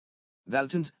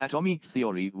Dalton's atomic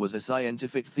theory was a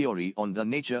scientific theory on the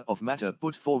nature of matter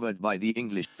put forward by the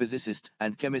English physicist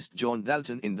and chemist John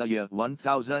Dalton in the year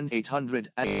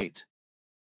 1808.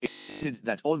 It said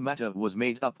that all matter was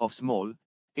made up of small,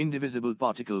 indivisible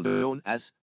particles known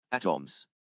as atoms.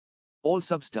 All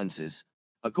substances,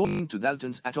 according to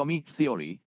Dalton's atomic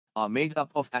theory, are made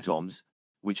up of atoms,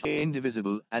 which are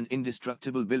indivisible and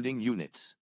indestructible building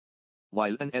units.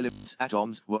 While an element's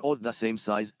atoms were all the same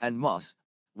size and mass,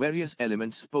 various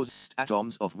elements possessed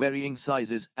atoms of varying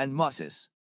sizes and masses.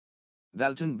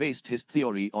 Dalton based his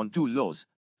theory on two laws,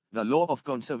 the law of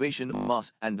conservation of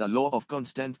mass and the law of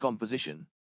constant composition.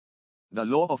 The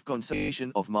law of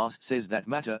conservation of mass says that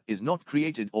matter is not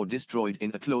created or destroyed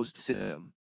in a closed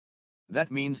system. That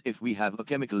means if we have a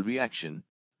chemical reaction,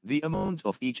 the amount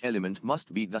of each element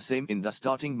must be the same in the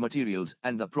starting materials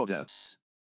and the products.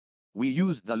 We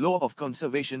use the law of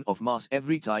conservation of mass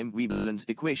every time we balance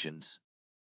equations.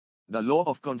 The law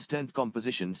of constant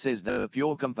composition says that a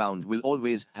pure compound will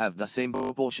always have the same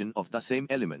proportion of the same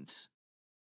elements.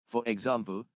 For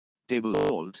example, table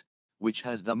salt, which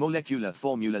has the molecular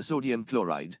formula sodium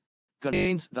chloride,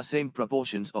 contains the same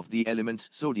proportions of the elements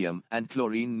sodium and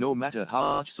chlorine no matter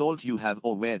how much salt you have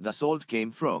or where the salt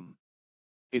came from.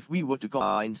 If we were to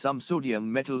combine some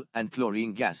sodium metal and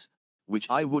chlorine gas, which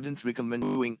I wouldn't recommend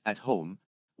doing at home,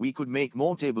 we could make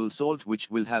more table salt which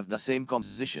will have the same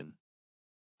composition.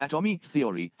 Atomic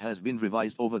theory has been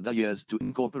revised over the years to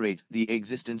incorporate the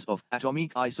existence of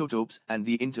atomic isotopes and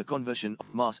the interconversion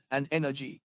of mass and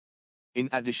energy. In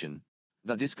addition,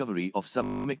 the discovery of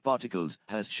subatomic particles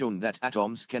has shown that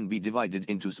atoms can be divided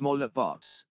into smaller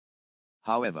parts.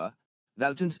 However,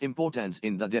 Dalton's importance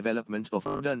in the development of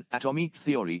modern atomic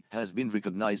theory has been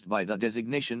recognized by the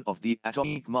designation of the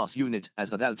atomic mass unit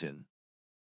as a Dalton.